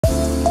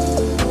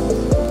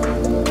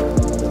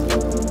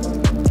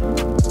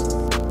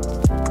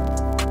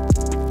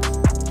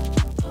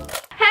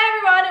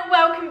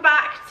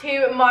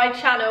to my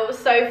channel.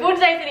 So for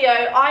today's video,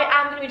 I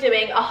am going to be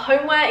doing a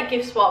homeware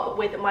gift swap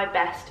with my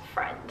best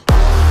friend.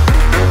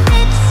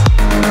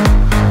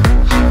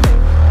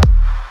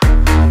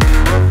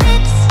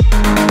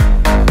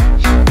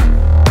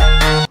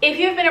 If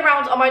you've been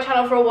around on my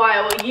channel for a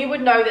while, you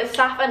would know that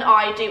Saf and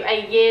I do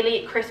a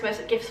yearly Christmas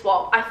gift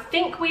swap. I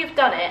think we have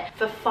done it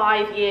for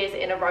 5 years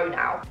in a row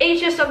now.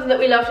 It's just something that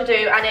we love to do,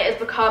 and it has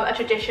become a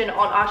tradition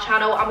on our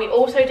channel. And we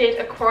also did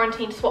a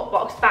quarantine swap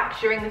box back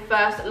during the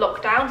first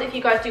lockdowns. If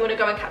you guys do want to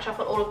go and catch up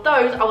on all of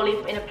those, I will leave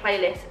them in a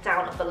playlist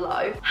down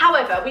below.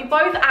 However, we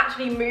both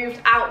actually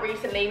moved out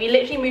recently. We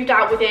literally moved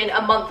out within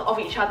a month of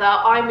each other.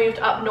 I moved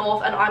up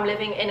north and I'm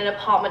living in an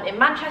apartment in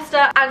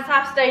Manchester, and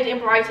Saf stayed in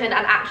Brighton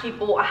and actually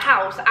bought a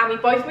house. And we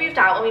both moved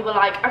out and we were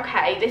like,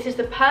 okay, this is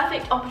the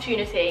perfect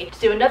opportunity to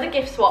do another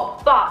gift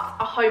swap, but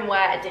a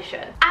homeware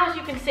edition. As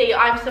you can see,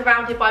 I'm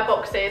surrounded by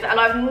boxes and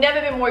I've never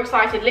been more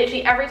excited.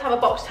 Literally every time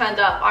a box turned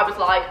up, I was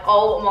like,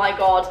 oh my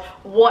god,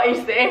 what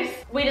is this?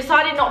 We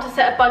decided not to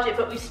set a budget,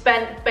 but we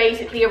spent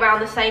basically around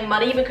the same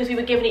money because we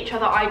were giving each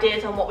other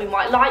ideas on what we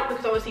might like,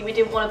 because obviously we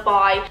didn't want to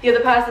buy the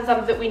other person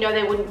something that we know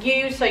they wouldn't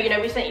use. So, you know,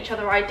 we sent each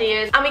other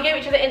ideas and we gave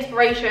each other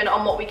inspiration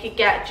on what we could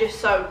get, just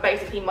so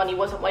basically money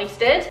wasn't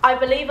wasted. I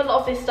believe a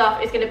lot of this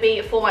stuff is going to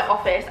be for my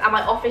office, and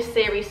my office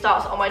series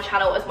starts on my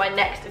channel as my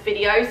next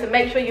video, so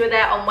make sure you're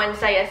there on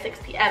Wednesday at 6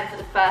 PM for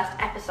the first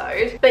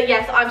episode. But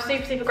yes, I'm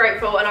super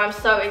grateful and I'm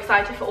so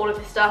excited for all of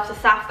this stuff. So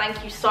Saf,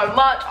 thank you so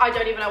much. I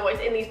don't even know what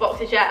is in these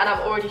boxes yet and I'm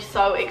already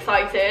so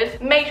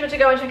excited. Make sure to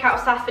go and check out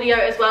Saf's video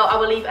as well. I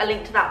will leave a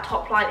link to that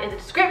top line in the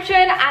description,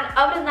 and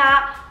other than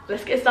that,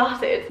 let's get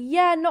started.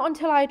 Yeah, not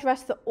until I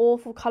addressed the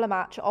awful colour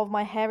match of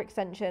my hair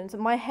extensions.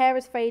 My hair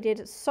has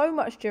faded so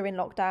much during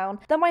lockdown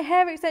that my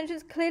hair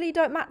extensions clearly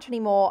don't match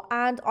anymore,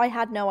 and I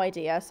had no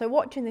idea. So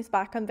watching this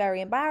back, I'm very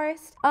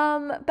embarrassed.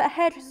 But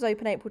hairdressers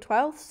open April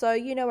 12th, so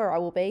you know where I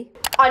will be.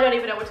 I don't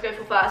even know what to go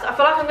for first. I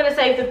feel like I'm going to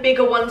save the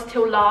bigger ones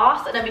till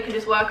last, and then we can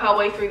just work our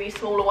way through these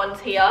smaller ones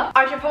here.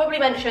 I should probably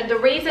mention the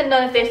reason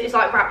none of this is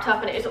like wrapped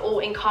up and it is all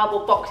in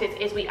cardboard boxes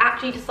is we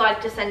actually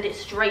decided to send it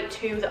straight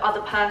to the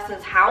other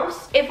person's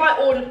house. If I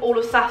ordered all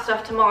of Saf's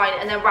stuff to mine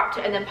and then wrapped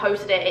it and then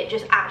posted it, it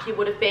just actually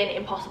would have been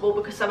impossible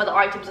because some of the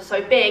items are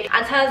so big,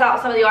 and turns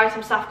out some of the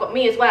items Saf got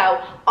me as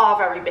well are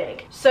very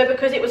big. So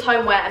because it was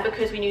homeware and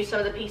because we knew some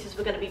of the pieces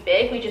were going to be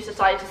big, we just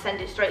decided to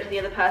send it straight to the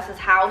other person's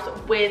house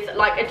with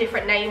like a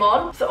different name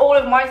on. So all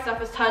of my stuff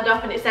has turned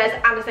up and it says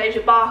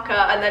Anastasia Barker,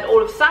 and then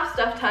all of Saf's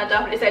stuff turned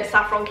up and it said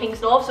Saffron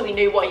Kingsnorth, so we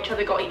knew what each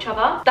other got each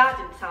other. That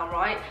didn't sound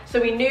right.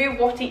 So we knew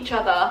what each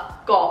other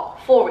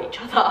got for each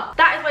other.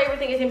 That is why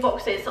everything is in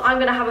boxes. So I'm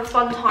going to have a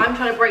fun time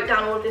trying to break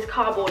down all of this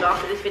cardboard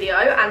after this video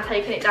and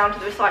taking it down to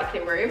the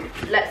recycling room.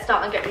 Let's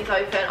start and get these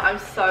open. I'm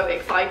so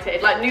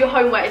excited. Like, new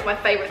homeware is my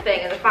favourite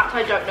thing, and the fact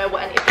I don't know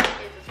what any of this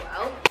is as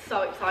well.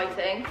 So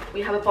exciting.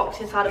 We have a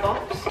box inside a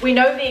box. We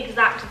know the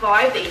exact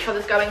vibe that each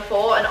other's going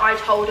for, and I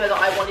told her that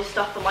I wanted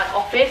stuff for my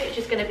office, which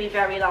is going to be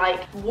very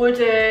like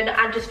wooden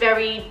and just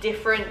very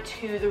different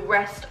to the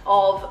rest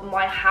of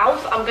my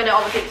house. I'm going to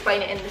obviously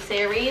explain it in the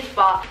series,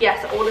 but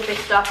yes, all of this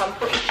stuff I'm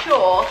pretty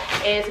sure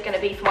is going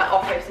to be for my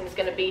office, and it's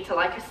going to be to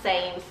like a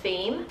same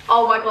theme.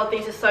 Oh my god,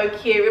 these are so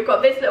cute. We've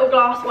got this little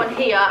glass one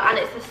here, and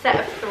it's a set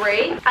of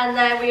 3, and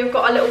then we've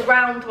got a little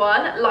round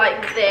one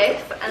like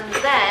this, and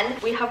then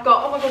we have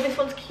got, oh my god, this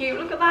one's cute.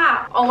 Look at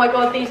that. Oh my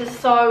god, these are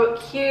so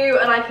cute,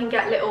 and I can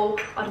get little,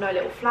 I don't know,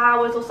 little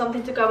flowers or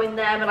something to go in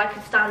them, and I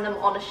can stand them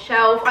on a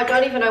shelf. I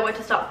don't even know where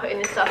to start putting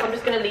this stuff. I'm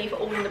just going to leave it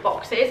all in the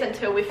boxes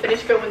until we finish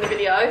filming the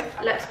video.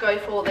 Let's go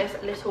for this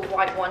little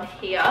white one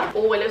here.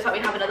 Oh, it looks like we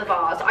have another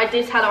vase. I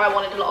did tell her I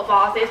wanted a lot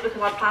of vases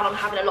because I plan on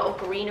having a lot of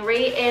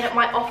greenery in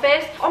my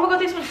office. Oh my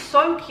god, this one's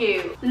so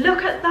cute.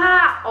 Look at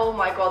that. Oh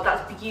my god,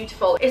 that's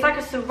beautiful. It's like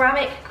a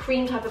ceramic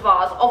cream type of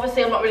vase.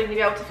 Obviously, I'm not really going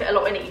to be able to fit a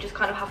lot in it. You just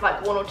kind of have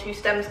like 1 or 2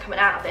 stems coming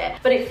out of it,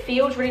 but it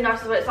feels really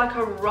nice as well. It's like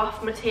a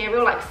rough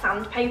material, like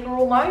sandpaper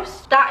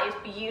almost. That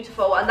is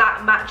beautiful, and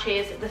that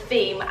matches the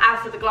theme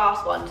as to the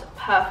glass ones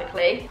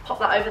perfectly. Pop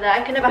that over there.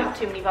 I can never have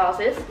too many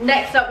vases.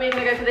 Next up, we're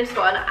going to go for this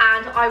one,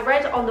 and I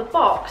read on the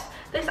box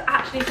this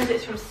actually says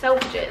it's from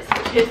Selfridges,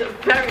 which is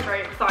very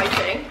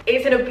exciting.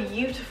 It's in a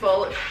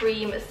beautiful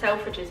cream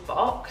Selfridges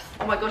box.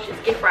 Oh my gosh, it's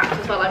gift wrapped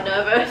as well. I'm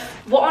nervous.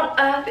 What on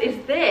earth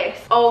is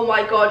this? Oh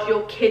my god,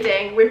 you're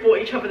kidding. We bought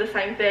each other the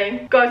same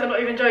thing. Guys, I'm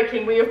not even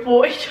joking. We have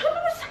bought each other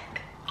the same thing.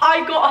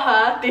 I got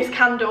her this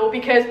candle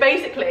because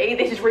basically,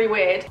 this is really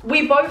weird.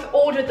 We both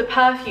ordered the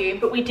perfume,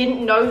 but we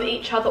didn't know that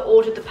each other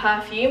ordered the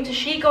perfume. So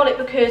she got it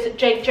because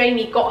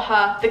Jamie got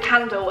her the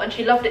candle and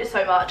she loved it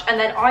so much. And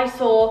then I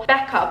saw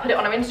Becca put it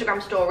on her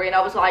Instagram story and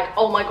I was like,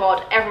 oh my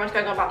god, everyone's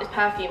going on about this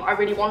perfume. I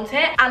really want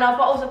it. And our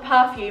bottles of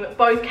perfume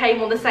both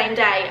came on the same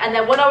day. And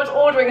then when I was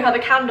ordering her the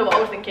candle, I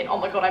was thinking, oh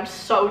my god, I'm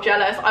so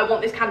jealous. I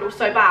want this candle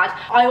so bad.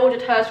 I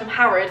ordered hers from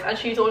Harrods and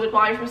she's ordered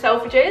mine from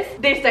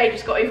Selfridges. This day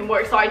just got even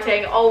more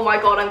exciting. Oh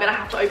my god, and I'm gonna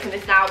have to open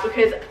this now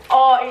because,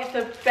 oh, it's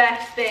the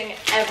best thing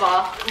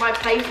ever. My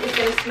place is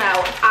gonna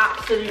smell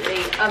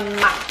absolutely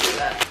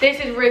immaculate. This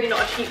is really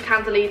not a cheap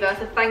candle either,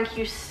 so thank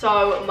you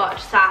so much,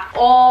 Saff.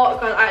 Oh,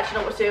 guys, I actually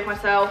know what to do with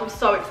myself. I'm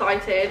so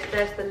excited.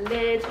 There's the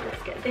lid.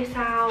 Let's get this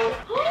out.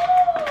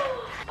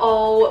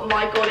 Oh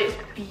my god, it's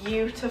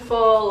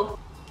beautiful.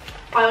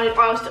 I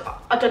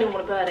don't even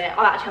want to burn it.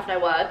 I actually have no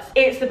words.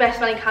 It's the best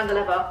smelling candle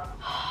ever.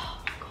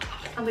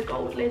 And the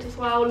gold lid as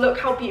well. Look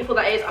how beautiful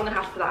that is. I'm gonna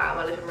have to put that out in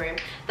my living room.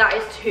 That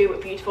is too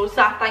beautiful.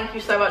 Saff, thank you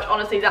so much.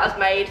 Honestly, that has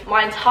made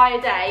my entire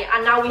day.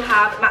 And now we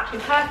have matching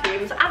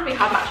perfumes and we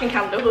have matching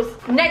candles.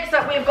 Next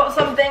up, we've got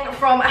something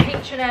from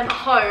H&M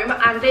Home,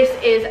 and this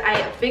is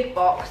a big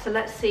box. So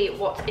let's see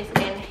what is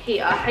in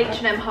here.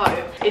 H&M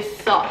Home is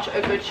such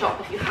a good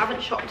shop. If you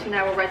haven't shopped in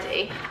there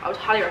already, I would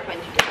highly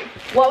recommend you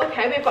do. Well,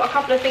 okay, we've got a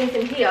couple of things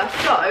in here.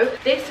 So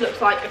this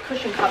looks like a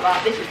cushion cover.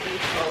 This is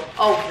beautiful.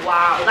 Oh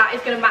wow, that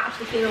is gonna match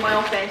the theme of my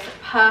office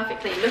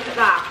perfectly. Look at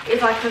that.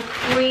 It's like a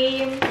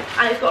cream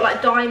and it's got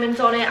like diamonds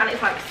on it and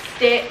it's like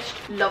stitched.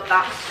 Love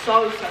that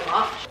so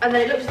much. And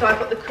then it looks like I've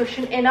got the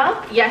cushion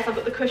inner. Yes, I've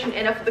got the cushion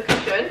inner for the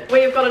cushion.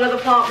 We've got another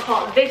plant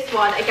pot. This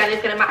one again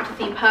is going to match the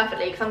theme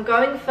perfectly because I'm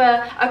going for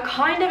a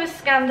kind of a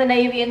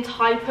Scandinavian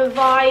type of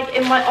vibe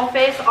in my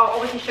office. I'll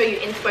obviously show you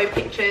inspo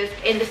pictures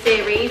in the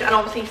series, and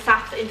obviously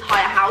Saff's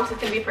entire house is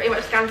going to be pretty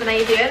much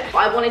Scandinavian, but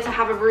I wanted to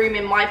have a room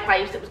in my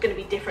place that was going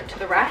to be different to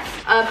the rest,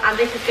 and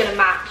this is going to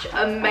match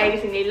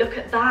amazingly. Look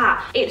at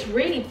that. It's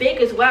really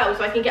big as well,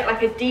 so I can get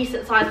like a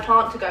decent sized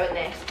plant to go in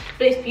this.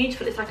 But it's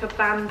beautiful. It's like a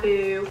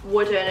bamboo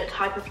wooden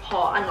type of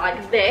pot, and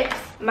like this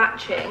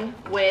matching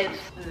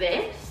with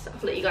this. I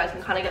feel like you guys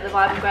can kind of get the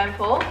vibe I'm going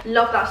for.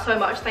 Love that so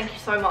much. Thank you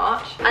so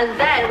much. And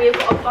then we've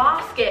got a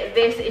basket.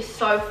 This is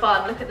so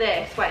fun. Look at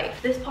this. Wait,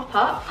 does this pop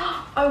up?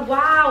 Oh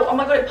wow. Oh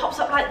my god, it pops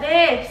up like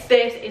this.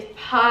 This is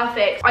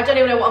perfect. I don't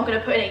even know what I'm going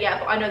to put in it yet,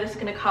 but I know this is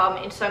going to come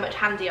in so much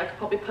handy. I could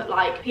probably put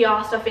like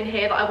PR stuff in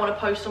here that I want to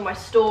post on my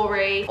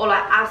story, or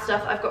like ad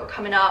stuff I've got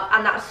coming up,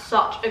 and that's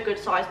such a good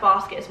size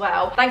basket as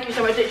well. Thank you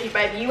so much, literally,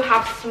 babe. You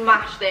have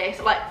smashed this.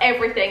 Like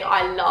everything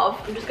I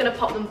love. I'm just going to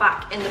pop them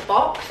back in the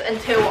box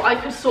until I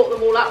can sort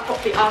them all out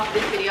properly after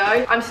this video.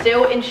 I'm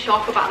still in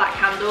shock about that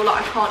candle.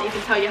 Like I can't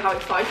even tell you how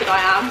excited I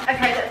am.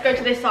 Okay, let's go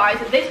to this side.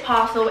 This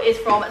parcel is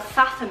from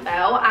Sass &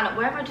 Belle, and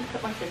where have I just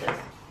put my scissors?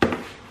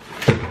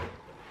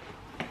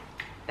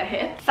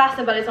 Here. Sass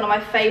 & Belle is one of my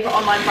favourite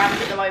online brands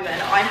at the moment.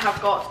 I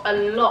have got a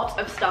lot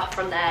of stuff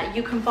from there.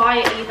 You can buy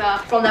it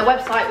either from their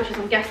website, which is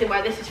I'm guessing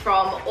where this is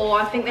from,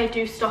 or I think they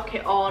do stock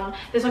it on,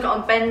 they stock it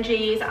on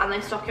Benji's and they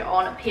stock it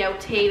on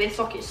PLT. They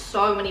stock it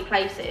so many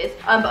places,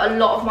 but a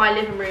lot of my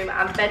living room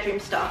and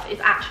bedroom stuff is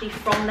actually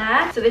from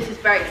there. So this is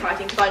very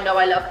exciting because I know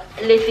I love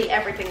literally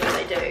everything that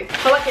they do. I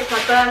feel like it's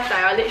my birthday.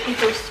 I literally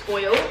feel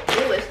spoiled.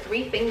 Oh, there's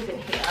 3 things in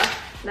here.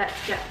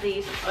 Let's get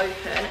these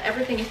open.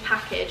 Everything is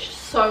packaged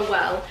so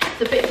well.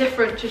 It's a bit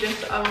different to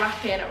just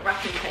unwrapping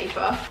wrapping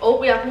paper. Oh,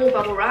 we have more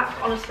bubble wrap,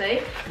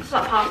 honestly. This is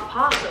like part of the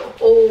parcel.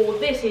 Oh,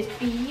 this is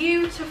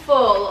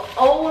beautiful.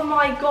 Oh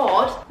my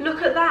god,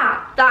 look at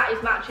that. That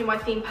is matching my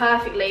theme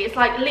perfectly. It's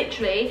like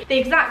literally the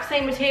exact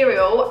same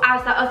material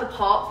as that other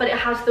pot, but it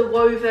has the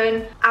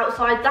woven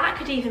outside. That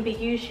could even be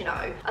used, you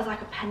know, as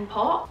like a pen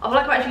pot. I feel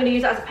like I'm actually gonna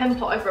use that as a pen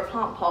pot over a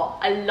plant pot.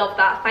 I love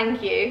that,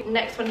 thank you.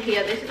 Next one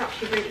here, this is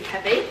actually really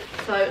heavy.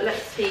 So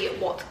let's see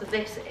what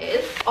this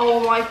is. Oh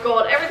my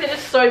god, everything is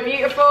so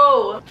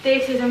beautiful.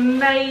 This is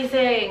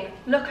amazing.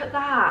 Look at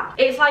that.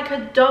 It's like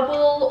a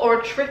double or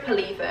a triple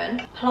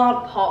even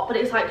plant pot, but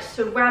it's like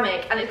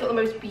ceramic and it's got the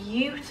most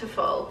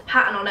beautiful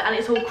pattern on it, and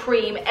it's all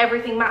cream.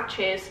 Everything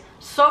matches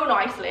so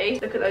nicely.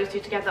 Look at those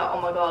two together.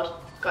 Oh my god.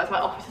 Guys, my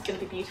office is going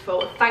to be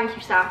beautiful. Thank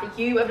you, Saff.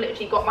 You have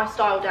literally got my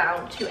style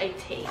down to a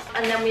T.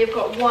 And then we've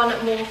got one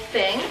more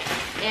thing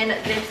in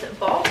this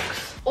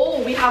box.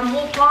 Oh, we have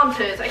more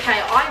planters.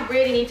 Okay, I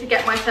really need to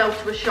get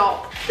myself to a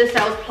shop that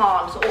sells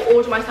plants, or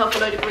order myself a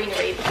load of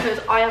greenery, because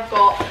I have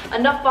got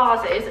enough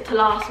vases to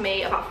last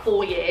me about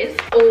 4 years.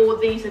 Oh,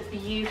 these are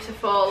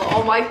beautiful.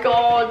 Oh my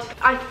god.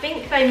 I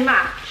think they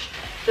match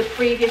the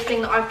previous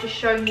thing that I've just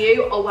shown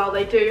you. Oh wow,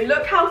 they do.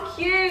 Look how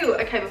cute.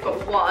 Okay, we've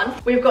got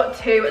 1. We've got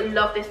 2. I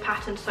love this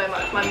pattern so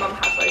much. My mum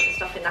has loads of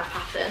stuff in that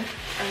pattern.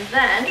 And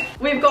then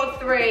we've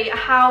got 3.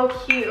 How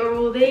cute are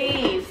all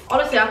these?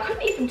 Honestly, I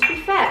couldn't even, to be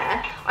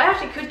fair, I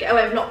actually could get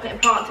away with not putting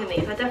plants in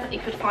these. I definitely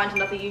could find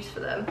another use for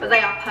them, but they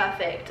are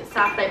perfect.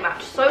 Sad they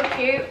match. So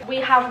cute. We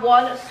have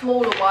one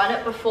smaller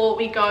one before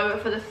we go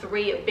for the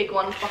 3 big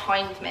ones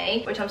behind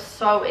me, which I'm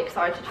so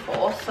excited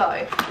for.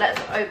 So let's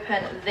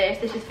open this.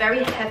 This is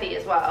very heavy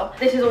as well.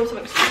 This is also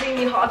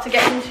extremely hard to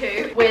get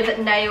into with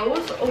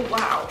nails. Oh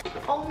wow.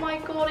 Oh my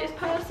god, it's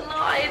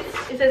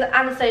personalised. It says,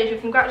 Anastasia,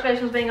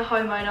 congratulations on being a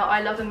homeowner.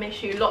 I love and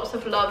miss you. Lots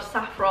of love,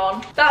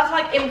 Saffron. That's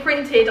like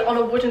imprinted on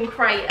a wooden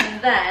crate.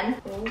 And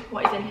then, oh,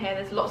 what is in here?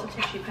 There's lots of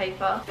tissue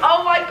paper.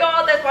 Oh my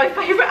god, there's my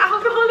favourite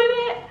alcohol in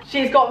it.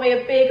 She's got me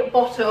a big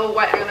bottle.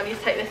 Wait, I'm gonna need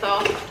to take this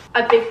off.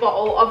 a big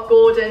bottle of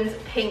Gordon's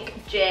pink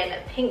gin.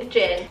 Pink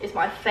gin is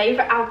my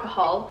favourite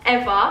alcohol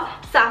ever.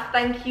 Saf,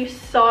 thank you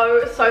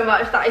so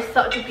much. That is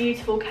such a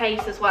beautiful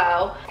case as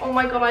well. Oh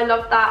my god, I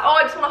love that. Oh,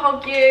 I just want to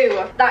hug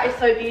you. That is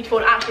so beautiful.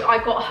 And actually,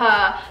 I got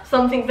her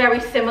something very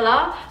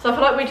similar, so I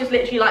feel like we just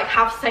literally like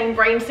have same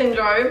brain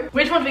syndrome.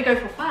 Which one do we go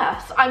for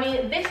first? I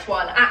mean, this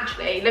one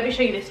actually, let me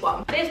show you this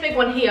one. This big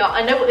one here,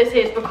 I know what this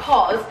is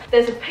because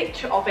there's a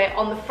picture of it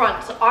on the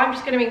front, so I'm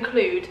just going to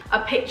include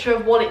a picture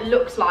of what it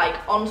looks like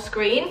on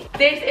screen.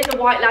 This is a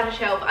white ladder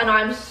shelf, and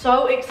I'm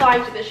so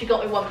excited that she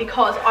got me one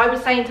because I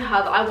was saying to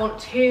her that I want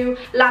 2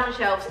 ladder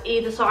shelves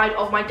either side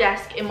of my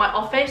desk in my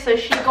office, so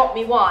she got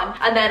me one,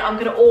 and then I'm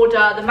going to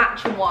order the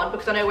matching one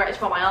because I know where it's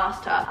from. I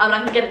asked her, and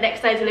I can get it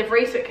next day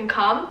delivery so it can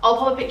come. I'll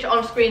pop a picture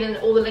on screen and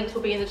all the links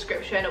will be in the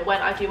description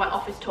when I do my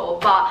office tour.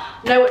 But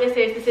know what this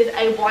is. This is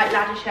a white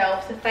ladder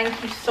shelf, so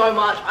thank you so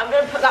much. I'm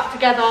going to put that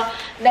together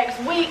next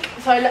week,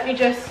 so let me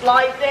just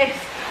slide this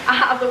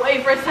out of the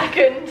way for a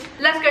second.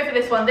 Let's go for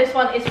this one. This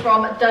one is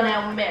from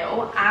Dunelm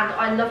Mill, and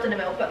I love Dunelm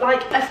Mill, but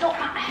like, it's not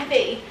that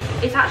heavy.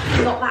 It's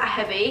actually not that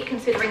heavy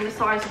considering the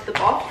size of the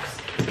box,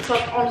 so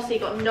I've honestly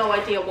got no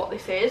idea what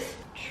this is.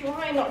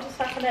 Try not to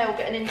snap a nail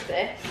getting into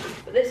this,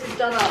 but this is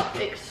done up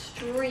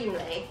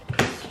extremely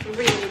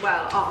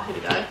well. Oh, here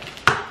we go.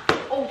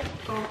 Oh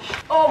gosh.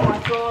 Oh my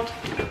god.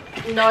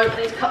 No,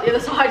 I need to cut the other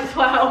side as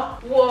well.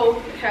 Whoa.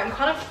 Okay, I'm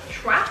kind of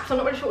trapped. I'm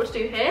not really sure what to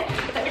do here.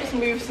 Let me just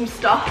move some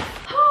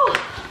stuff. Oh,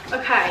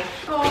 okay.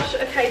 Gosh.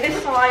 Okay,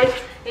 this side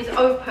is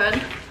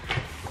open.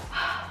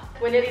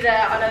 We're nearly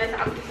there. I know this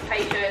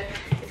anticipation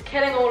is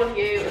killing all of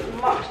you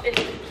as much as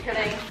it's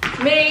killing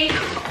me.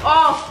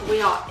 Oh,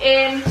 we are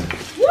in.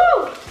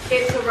 Woo!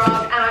 It's a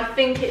rug, and I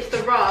think it's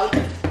the rug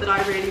that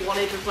I really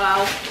wanted as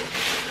well.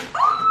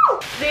 Oh,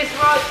 this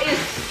rug is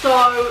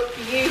so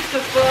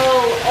beautiful.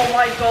 Oh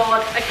my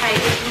god. Okay,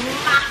 it's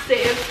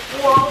massive.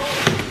 Whoa.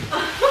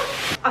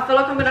 I feel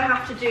like I'm gonna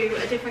have to do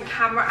a different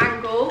camera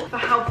angle for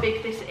how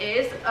big this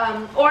is.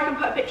 Or I can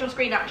put a picture on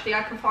screen. Actually,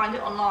 I can find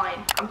it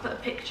online and put a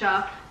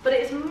picture. But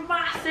it's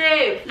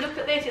massive. Look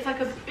at this. It's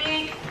like a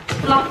big,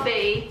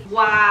 fluffy.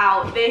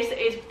 Wow, this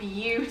is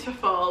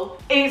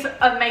beautiful. It's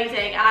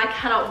amazing, and I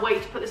cannot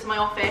wait to put this in my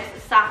office.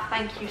 Saf,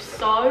 thank you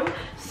so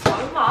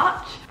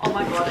much. Oh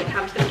my god. Okay,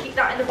 I'm just gonna keep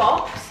that in the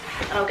box,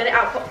 and I'll get it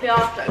out properly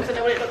after because I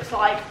know what it looks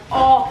like.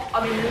 Oh,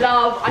 I'm in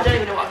love. I don't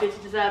even know what I did to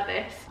deserve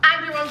this.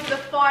 And we're on to the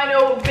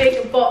final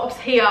big box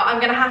here.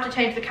 I'm gonna have to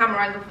change the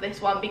camera angle for this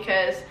one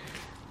because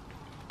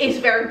it's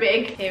very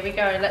big. Here we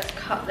go. Let's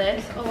cut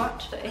this. Oh,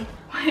 actually,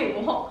 wait,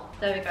 what?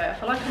 There we go. I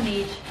feel like I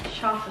need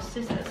sharper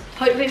scissors.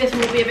 Hopefully this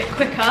one will be a bit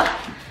quicker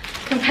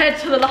compared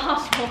to the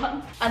last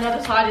one.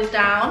 Another side is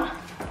down.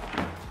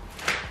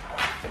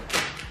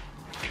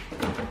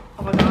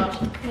 Oh my god.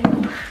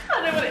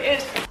 I know what it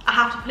is. I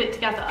have to put it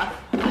together.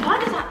 I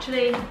find there's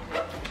actually,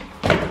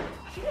 I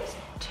think there's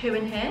 2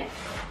 in here.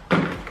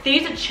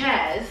 These are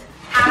chairs,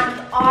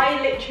 and I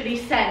literally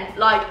sent,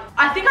 like,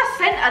 I think I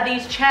sent her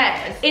these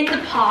chairs in the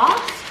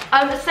past,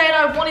 saying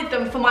I wanted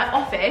them for my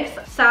office.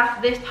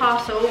 Saf, this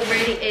parcel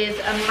really is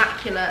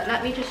immaculate.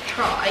 Let me just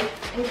try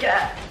and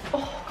get,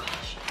 oh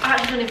gosh, I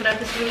actually don't even know if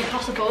this is really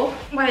possible.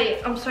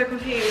 Wait, I'm so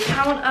confused.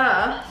 How on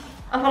earth?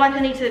 I feel like I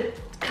need to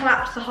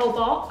collapse the whole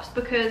box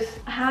because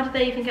how did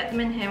they even get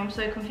them in here? I'm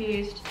so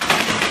confused.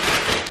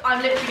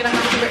 I'm literally gonna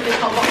have to rip this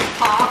whole box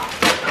apart.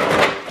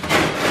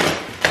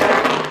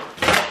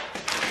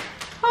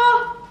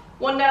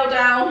 One nail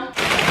down.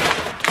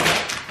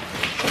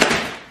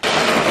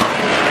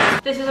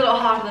 This is a lot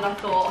harder than I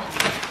thought.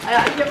 I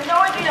actually have no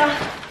idea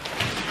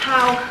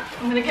how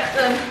I'm gonna get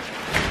them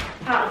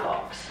out of the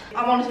box.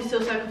 I'm honestly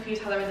still so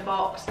confused how they're in the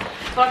box,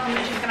 but I'm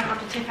literally gonna have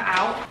to tip it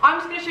out. I'm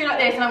just gonna show you like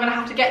this, and I'm gonna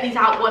have to get these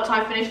out once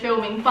I finish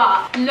filming,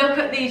 but look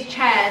at these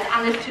chairs,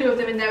 and there's 2 of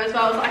them in there as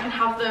well, so I can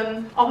have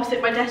them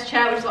opposite my desk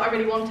chair, which is what I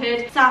really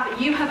wanted. Saf,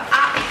 you have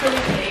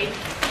absolutely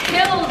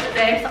killed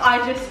this.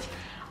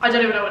 I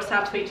don't even know what to say.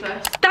 I'm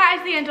speechless. That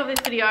is the end of this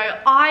video.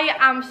 I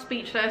am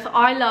speechless.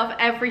 I love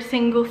every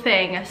single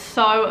thing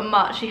so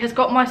much. She has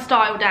got my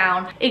style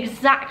down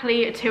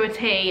exactly to a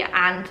T,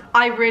 and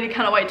I really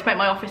cannot wait to make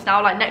my office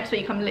now. Like next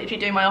week, I'm literally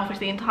doing my office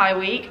the entire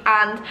week,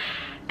 and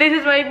this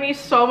has made me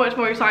so much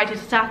more excited.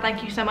 Saf,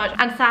 thank you so much.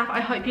 And Saf, I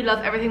hope you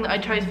love everything that I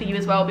chose for you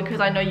as well, because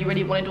I know you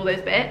really wanted all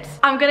those bits.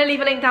 I'm gonna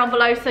leave a link down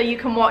below so you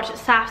can watch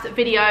Saf's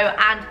video,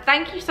 and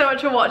thank you so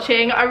much for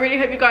watching. I really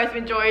hope you guys have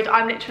enjoyed.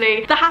 I'm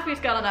literally the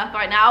happiest girl on earth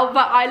right now,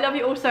 but I love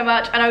you all so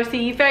much, and I will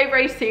see you very,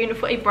 very soon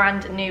for a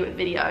brand new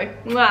video.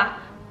 Mwah.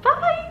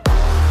 Bye.